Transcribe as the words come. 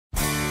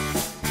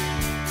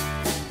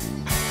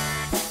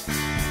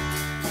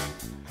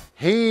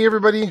Hey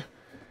everybody!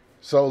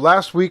 So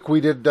last week we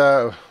did.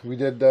 Well,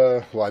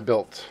 I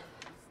built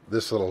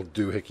this little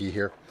doohickey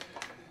here,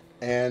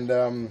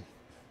 and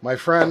my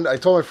friend. I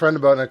told my friend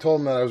about it. And I told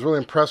him that I was really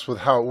impressed with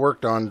how it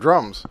worked on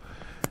drums,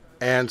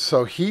 and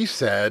so he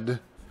said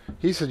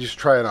you should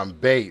try it on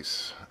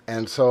bass.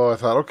 And so I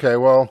thought, okay,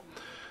 well,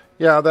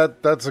 yeah,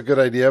 that's a good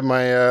idea.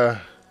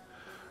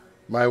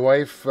 My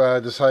wife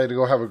decided to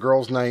go have a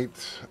girls'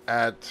 night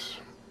at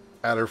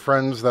her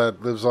friend's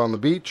that lives on the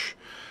beach.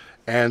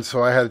 And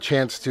so I had a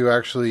chance to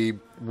actually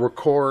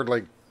record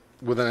like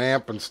with an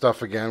amp and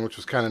stuff again, which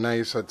was kind of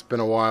nice. It's been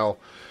a while.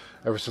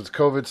 Ever since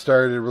COVID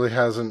started, it really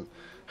hasn't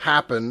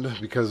happened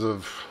because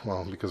of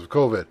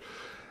COVID.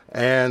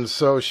 And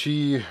so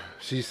she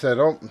said,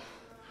 oh,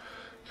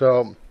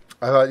 so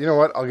I thought, you know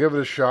what, I'll give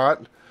it a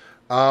shot.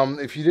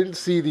 If you didn't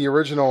see the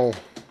original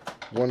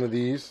one of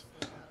these,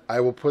 I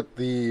will put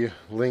the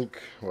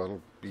link, well,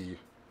 it'll be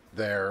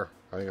there.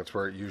 I think that's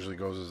where it usually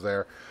goes, is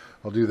there.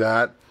 I'll do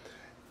that.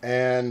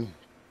 And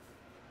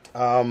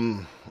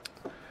so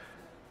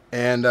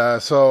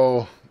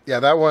yeah,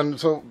 that one.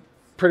 So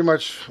pretty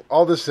much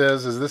all this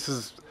is this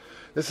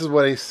is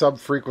what a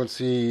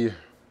sub-frequency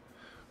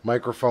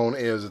microphone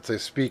is. It's a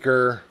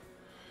speaker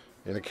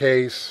in a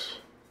case,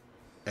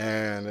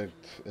 and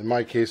in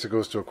my case, it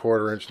goes to a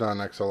 1/4 inch, not an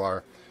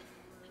XLR,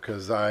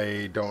 because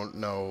I don't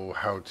know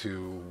how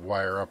to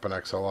wire up an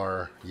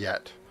XLR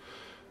yet.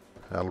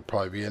 That'll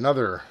probably be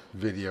another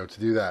video to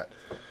do that.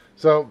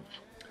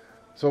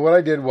 So what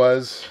I did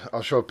was,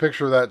 I'll show a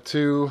picture of that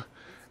too.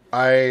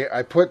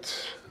 I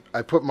put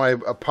a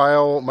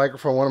pile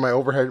microphone, one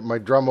of my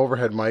drum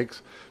overhead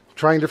mics,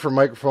 trying different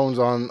microphones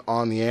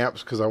on the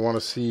amps because I want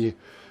to see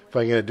if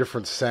I can get a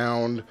different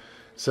sound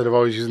instead of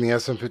always using the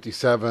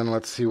SM57.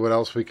 Let's see what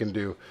else we can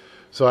do.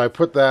 So I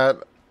put that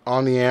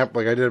on the amp,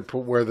 like I did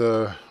put where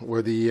the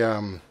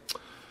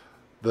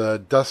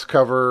dust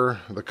cover,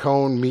 the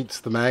cone meets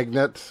the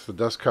magnet, the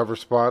dust cover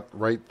spot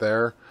right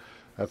there.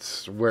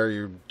 That's where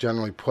you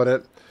generally put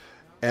it.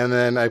 And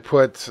then I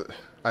put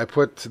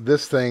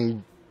this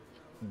thing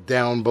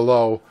down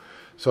below,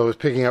 so it was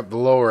picking up the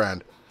lower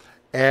end.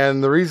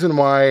 And the reason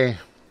why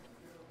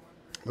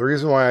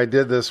I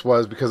did this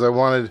was because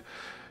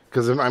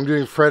because I'm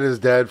doing Fred is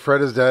Dead.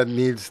 Fred is Dead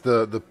needs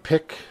the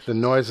pick, the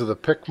noise of the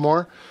pick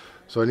more.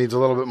 So it needs a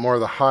little bit more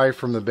of the high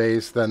from the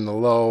bass than the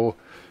low,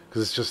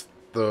 because it's just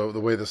the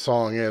way the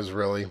song is,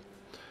 really.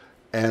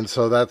 And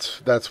so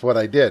that's what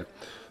I did.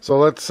 So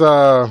let's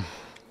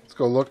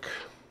go look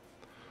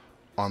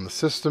on the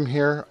system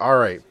here. All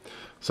right.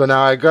 So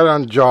now I got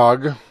on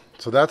jog.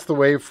 So that's the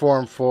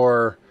waveform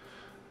for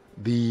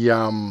the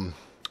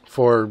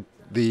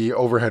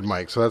overhead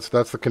mic. So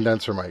that's the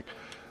condenser mic.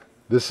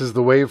 This is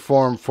the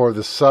waveform for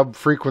the sub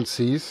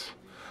frequencies.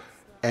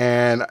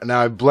 And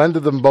now I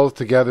blended them both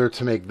together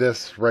to make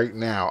this right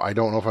now. I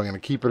don't know if I'm going to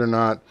keep it or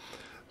not,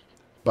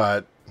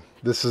 but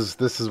this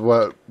is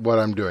what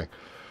I'm doing.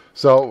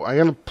 So I'm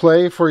going to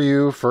play for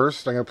you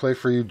first. I'm going to play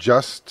for you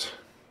just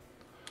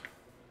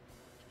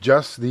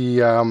the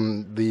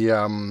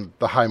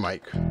high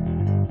mic.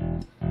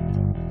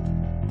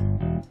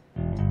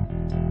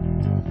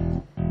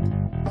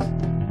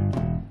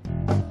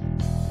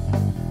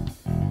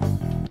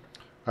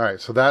 All right,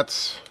 so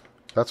that's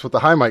what the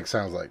high mic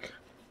sounds like.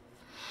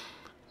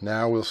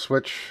 Now we'll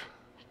switch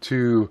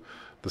to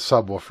the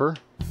subwoofer.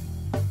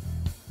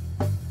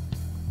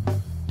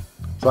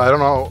 So I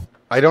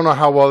don't know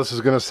how well this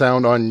is going to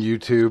sound on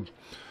YouTube.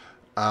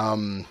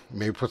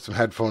 Maybe put some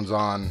headphones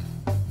on.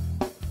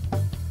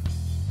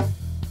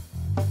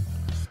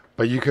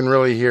 But you can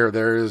really hear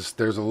there's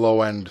a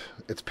low end.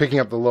 It's picking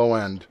up the low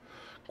end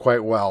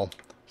quite well.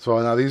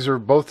 So now these are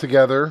both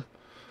together.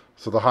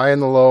 So the high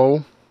and the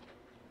low,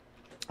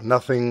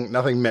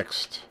 nothing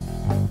mixed.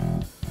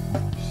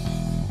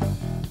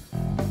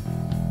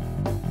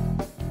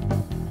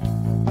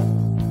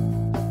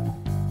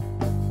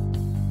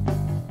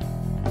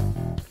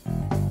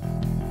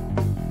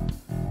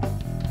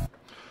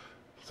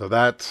 So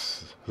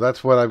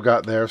that's what I've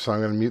got there. So I'm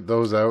going to mute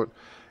those out,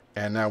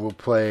 and now we'll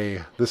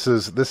play. This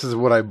is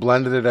what I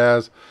blended it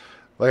as.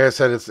 Like I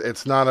said,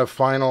 it's not a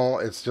final.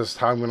 It's just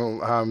how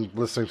I'm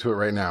listening to it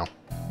right now.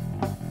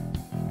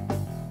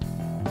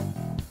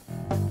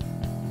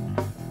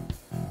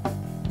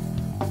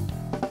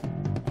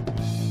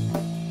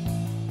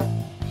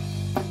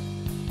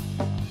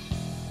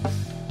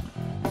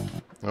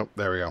 Oh,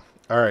 there we go.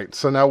 All right.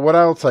 So now what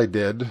else I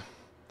did?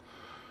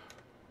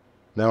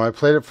 Now I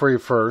played it for you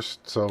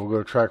first, so we'll go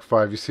to track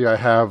 5. You see,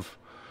 I've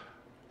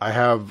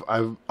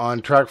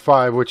on track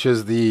 5, which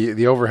is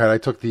the overhead. I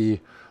took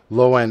the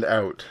low end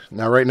out.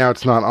 Now right now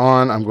it's not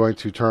on. I'm going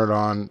to turn it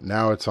on.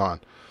 Now it's on.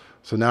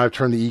 So now I've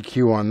turned the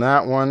EQ on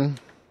that one.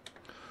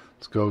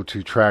 Let's go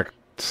to track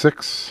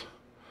 6.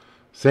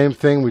 Same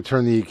thing. We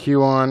turn the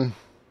EQ on,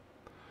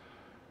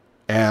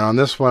 and on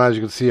this one, as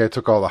you can see, I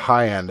took all the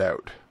high end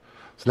out.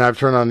 So now I've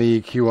turned on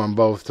the EQ on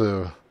both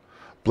to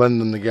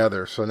blend them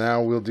together. So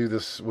now we'll do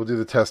this. We'll do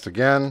the test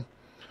again.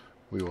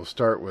 We will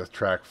start with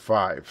track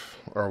 5,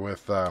 or we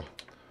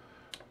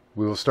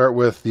will start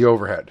with the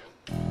overhead.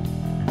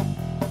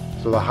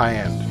 So the high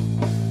end.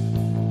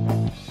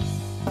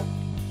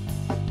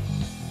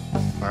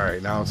 All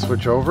right, now let's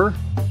switch over.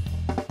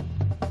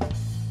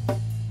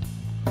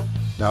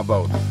 Now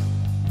both.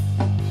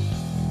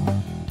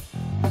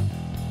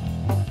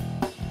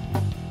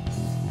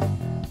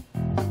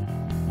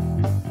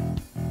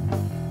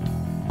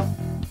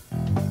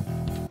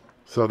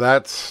 So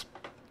that's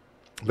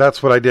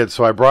what I did.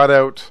 So I brought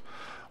out,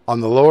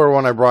 on the lower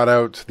one, I brought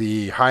out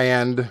the high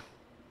end,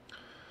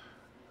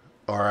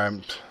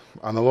 on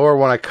the lower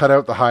one I cut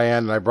out the high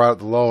end and I brought out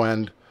the low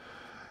end.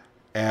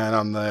 And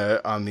on the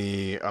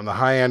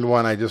high end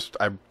one, I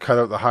cut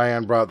out the high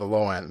end, brought out the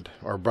low end,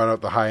 or brought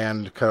out the high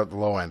end, cut out the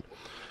low end.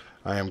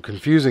 I am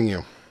confusing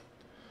you.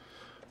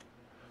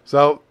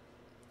 So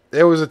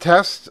it was a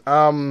test.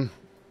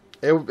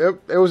 It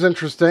was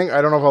interesting.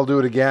 I don't know if I'll do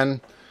it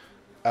again.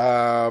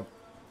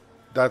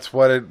 That's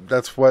what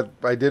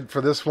I did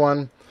for this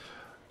one.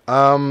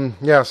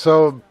 Yeah.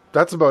 So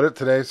that's about it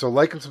today. So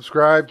like and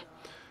subscribe,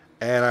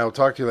 and I will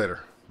talk to you later.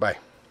 Bye.